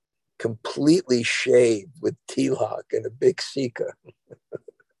guy, completely shaved with tilak and a big sika.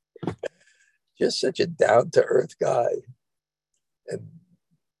 Just such a down-to-earth guy. And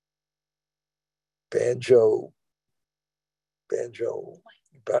Banjo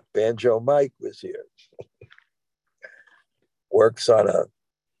Mike was here. Works on a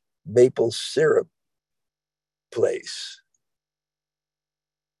maple syrup place.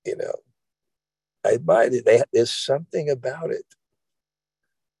 You know, I admire it. There's something about it.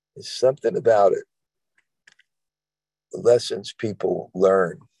 There's something about it. The lessons people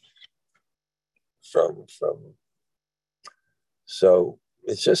learn from. So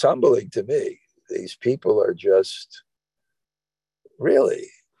it's just humbling to me. These people are just really,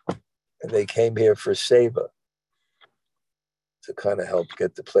 and they came here for seva to kind of help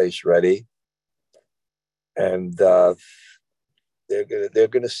get the place ready. And they're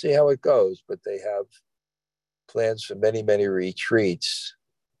gonna see how it goes, but they have plans for many retreats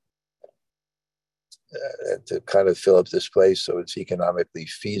to kind of fill up this place so it's economically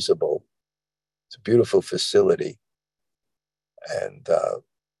feasible. It's a beautiful facility. And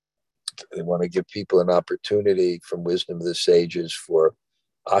they want to give people an opportunity from Wisdom of the Sages for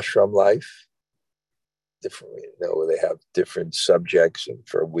ashram life. Different, where they have different subjects, and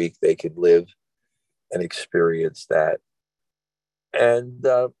for a week they could live and experience that. And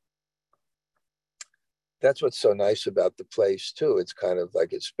that's what's so nice about the place too. It's kind of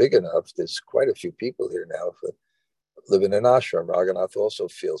like it's big enough. There's quite a few people here now who live in an ashram. Raghunath also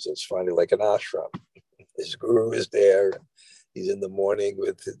feels it's finally like an ashram. His guru is there. He's in the morning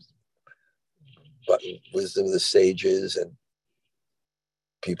with his Wisdom of the Sages, and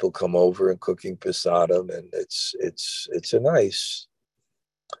people come over and cooking prasadam, and it's a nice.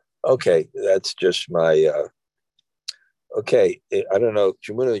 Okay, that's just my. Okay, I don't know.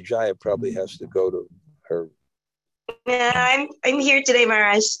 Jamuna Jaya probably has to go to her. Yeah, I'm here today,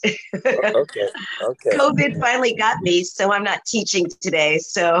 Maharaj. Okay. COVID finally got me, so I'm not teaching today.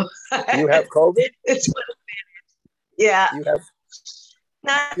 So you have COVID? It's yeah. You have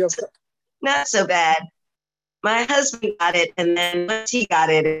not so bad. My husband got it, and then once he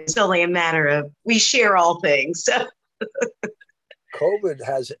got it, it's only a matter of we share all things. So COVID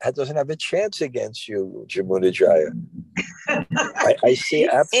doesn't have a chance against you, Jamuna Jaya. I see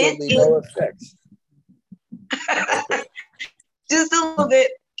absolutely no effects. Okay. Just a little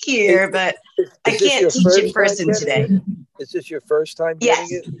bit here, but I can't teach in person today. Is this your first time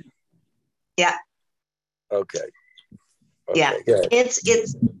getting it? Yeah. Okay. Yeah.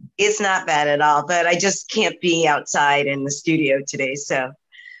 It's not bad at all, but I just can't be outside in the studio today. So,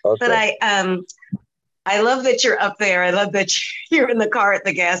 but I love that you're up there. I love that you're in the car at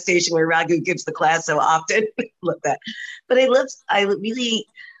the gas station where Raghu gives the class so often. Love that. But I really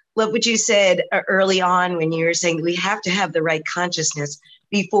love what you said early on when you were saying we have to have the right consciousness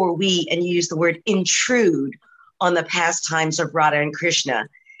before and you use the word intrude on the pastimes of Radha and Krishna.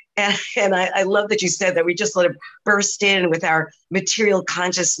 And I love that you said that we just let it burst in with our material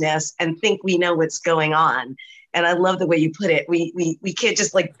consciousness and think we know what's going on. And I love the way you put it. We can't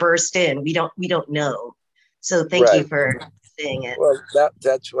just like burst in. We don't know. So thank you for saying it. Well,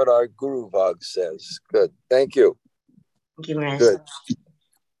 that's what our Guru Vag says. Good. Thank you. Thank you, Maharaj.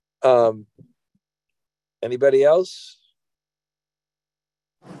 Good. Anybody else?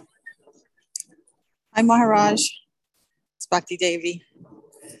 Hi, Maharaj. It's Bhakti Devi.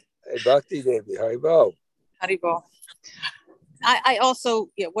 Hey, Bhakti Devi. Haribo. Haribo. I also,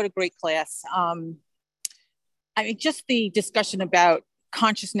 what a great class. I mean, just the discussion about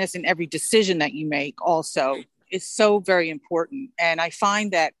consciousness in every decision that you make also is so very important. And I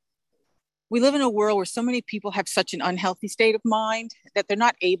find that we live in a world where so many people have such an unhealthy state of mind that they're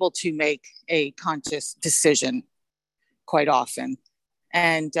not able to make a conscious decision quite often.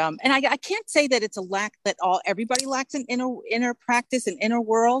 And I can't say that it's a lack that everybody lacks an inner practice, an inner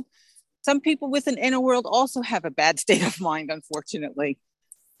world. Some people with an inner world also have a bad state of mind, unfortunately.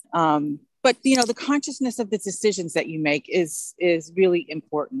 But the consciousness of the decisions that you make is really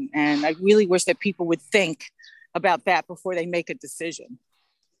important, and I really wish that people would think about that before they make a decision.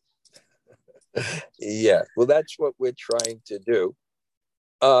 Yeah, well, that's what we're trying to do.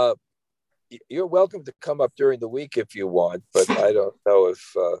 You're welcome to come up during the week if you want, but I don't know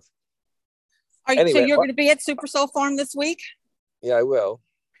if. Anyway, so you're going to be at Super Soul Farm this week? Yeah, I will.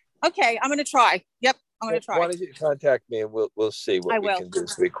 Okay, I'm going to try. Yep. I'm going to try. Why don't you contact me and we'll see what we can do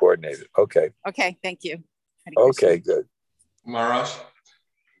to be coordinated. Okay. Okay. Thank you. Okay. Good. Maharaj,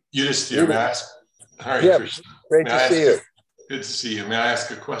 you just here. May I ask? Hare yeah. Krishna. Great to see you. Good to see you. May I ask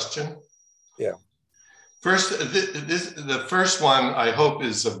a question? Yeah. First, the first one I hope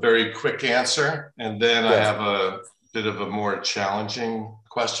is a very quick answer, and then I have a bit of a more challenging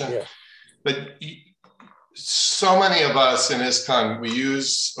question. Yeah. But so many of us in ISKCON, we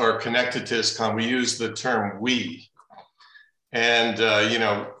use, or connected to ISKCON, we use the term we. And,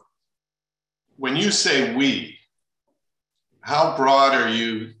 when you say we, how broad are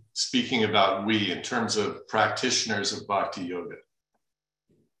you speaking about we in terms of practitioners of Bhakti Yoga?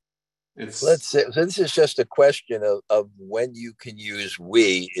 Let's say, so this is just a question of when you can use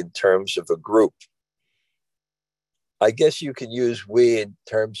we in terms of a group. I guess you can use we in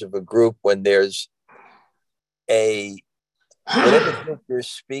terms of a group when there's whatever group you're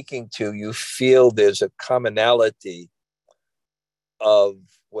speaking to, you feel there's a commonality of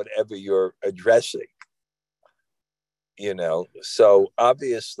whatever you're addressing. So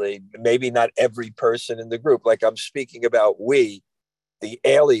obviously, maybe not every person in the group, like I'm speaking about we, the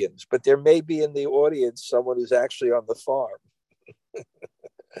aliens, but there may be in the audience someone who's actually on the farm.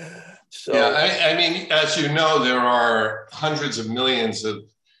 So yeah, I mean, as you know, there are hundreds of millions of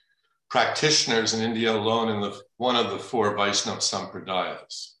practitioners in India alone in one of the 4 Vaishnava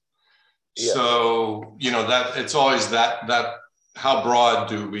Sampradayas. Yeah. So, that it's always that how broad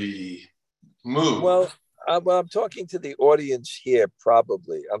do we move? Well, I'm talking to the audience here,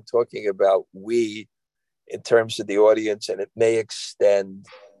 probably. I'm talking about we in terms of the audience, and it may extend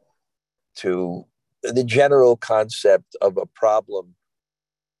to the general concept of a problem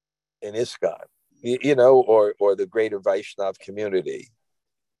in ISKCON, or the greater Vaishnav community.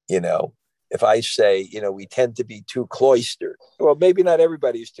 If I say, we tend to be too cloistered, well, maybe not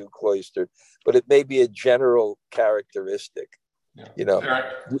everybody's too cloistered, but it may be a general characteristic.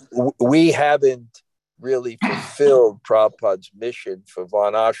 We haven't really fulfilled Prabhupada's mission for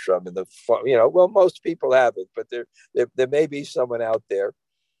Varnashram most people haven't, but there may be someone out there.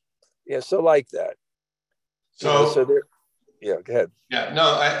 Yeah, so like that. So there. Yeah, go ahead. Yeah,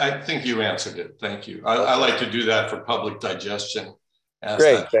 no, I think you answered it. Thank you. I like to do that for public digestion. Ask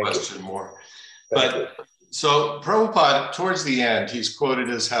that question more. So Prabhupada, towards the end, he's quoted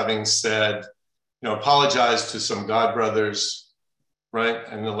as having said, apologized to some God brothers, right,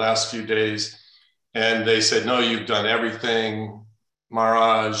 in the last few days. And they said, no, you've done everything,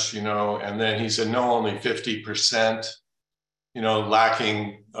 Maharaj, and then he said, no, only 50%,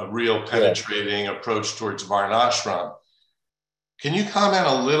 lacking a real penetrating approach towards Varnashram. Can you comment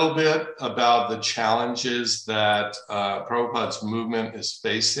a little bit about the challenges that Prabhupada's movement is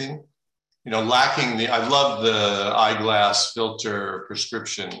facing? Lacking I love the eyeglass filter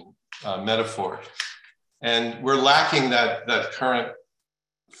prescription metaphor. And we're lacking that current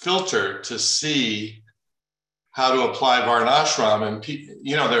filter to see how to apply Varnashram. And,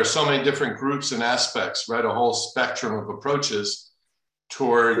 there are so many different groups and aspects, right? A whole spectrum of approaches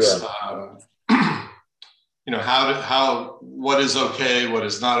towards, what is okay, what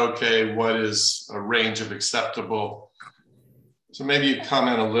is not okay, what is a range of acceptable. So maybe you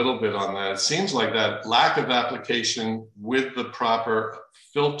comment a little bit on that. It seems like that lack of application with the proper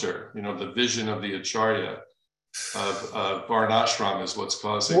filter, the vision of the Acharya of Varnashram is what's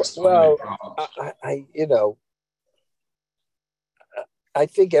causing so many problems. I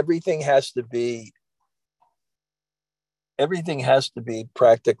think everything has to be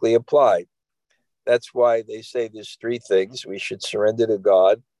practically applied. That's why they say there's 3 things. We should surrender to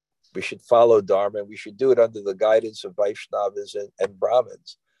God, we should follow Dharma, and we should do it under the guidance of Vaishnavas and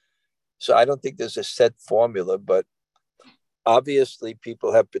Brahmins. So I don't think there's a set formula, but obviously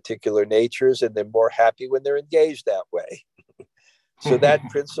people have particular natures and they're more happy when they're engaged that way. So that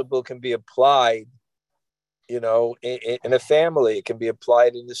principle can be applied, in a family. It can be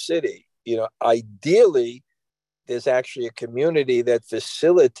applied in the city. Ideally, there's actually a community that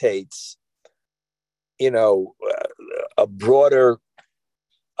facilitates a broader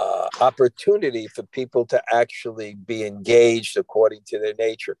opportunity for people to actually be engaged according to their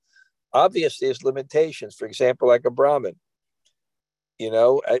nature. Obviously, there's limitations. For example, like a Brahmin, you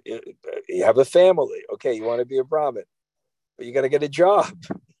have a family. Okay, you want to be a Brahmin, but you got to get a job.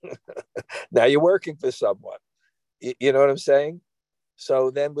 Now you're working for someone. You know what I'm saying? So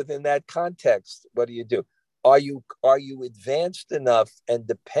then within that context, what do? Are you advanced enough and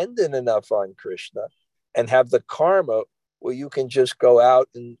dependent enough on Krishna and have the karma where you can just go out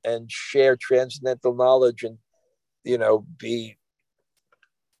and share transcendental knowledge and, be,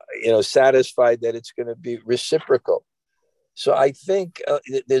 satisfied that it's going to be reciprocal. So I think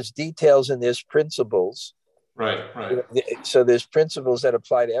there's details and there's principles. Right. So there's principles that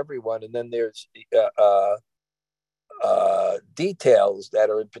apply to everyone. And then there's details that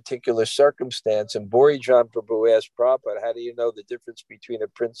are in particular circumstance. And Borijan Prabhu asked Prabhupada, how do you know the difference between a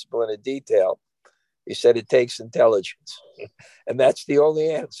principle and a detail? He said, it takes intelligence. And that's the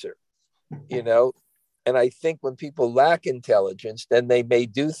only answer, And I think when people lack intelligence, then they may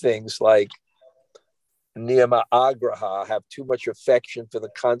do things like niyama agraha, have too much affection for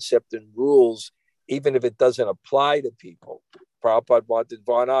the concept and rules, even if it doesn't apply to people. Prabhupada wanted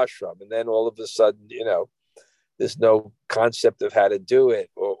Varnashram, and then all of a sudden, there's no concept of how to do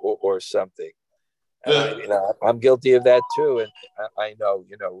it or something. And I'm guilty of that too. And I know,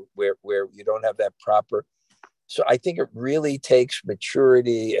 where you don't have that proper. So I think it really takes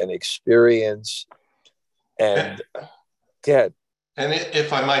maturity and experience. And go ahead. And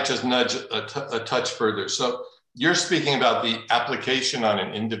if I might just nudge a touch further. So you're speaking about the application on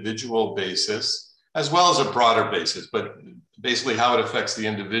an individual basis, as well as a broader basis, but basically how it affects the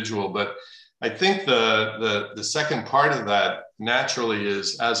individual. But I think the second part of that naturally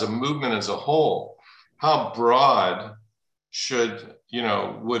is, as a movement as a whole, how broad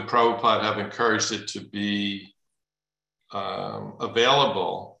would Prabhupada have encouraged it to be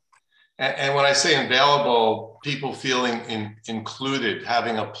available? And when I say available, people feeling included,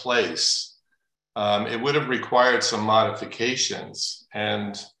 having a place, it would have required some modifications.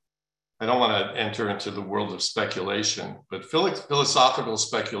 And I don't want to enter into the world of speculation, but philosophical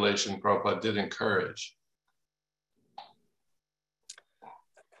speculation Prabhupada did encourage.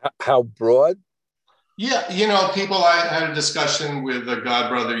 How broad? Yeah, you know, I had a discussion with a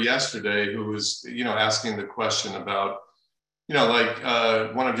godbrother yesterday who was, asking the question about, like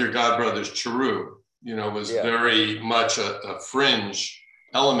one of your godbrothers, Charu, was very much a fringe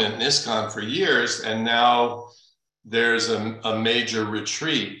element in ISKCON for years. And now there's a major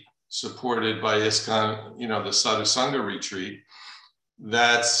retreat supported by ISKCON, the Sadhu Sangha retreat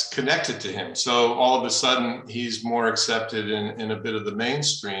that's connected to him. So all of a sudden he's more accepted in a bit of the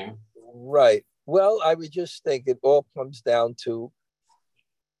mainstream. Right. Well, I would just think it all comes down to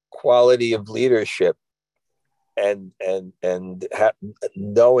quality of leadership and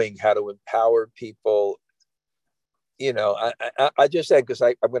knowing how to empower people. I just said, because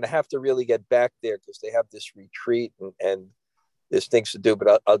I'm going to have to really get back there because they have this retreat and there's things to do.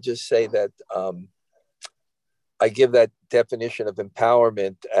 But I'll just say that I give that definition of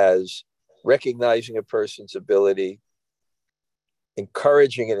empowerment as recognizing a person's ability,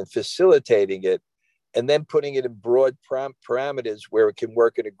 encouraging it and facilitating it, and then putting it in broad parameters where it can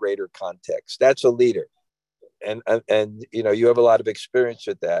work in a greater context. That's a leader. And you have a lot of experience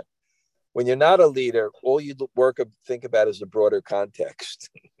with that. When you're not a leader, all you think about is the broader context.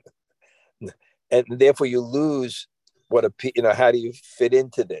 And therefore you lose how do you fit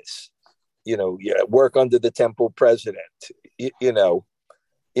into this? Work under the temple president,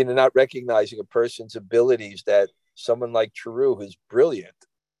 not recognizing a person's abilities, that someone like Charu, who's brilliant,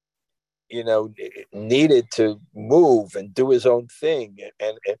 needed to move and do his own thing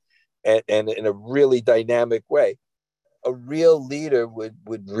and in a really dynamic way. A real leader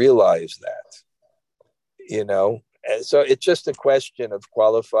would realize that, And so it's just a question of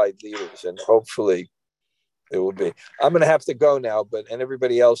qualified leaders, and hopefully it will be. I'm going to have to go now, and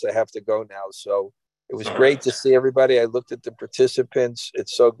everybody else, I have to go now. So it was great to see everybody. I looked at the participants.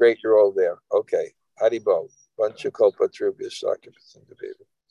 It's so great you're all there. Okay. Haribo. Vanchakalpa Trubhya Sakya Prasandavedam.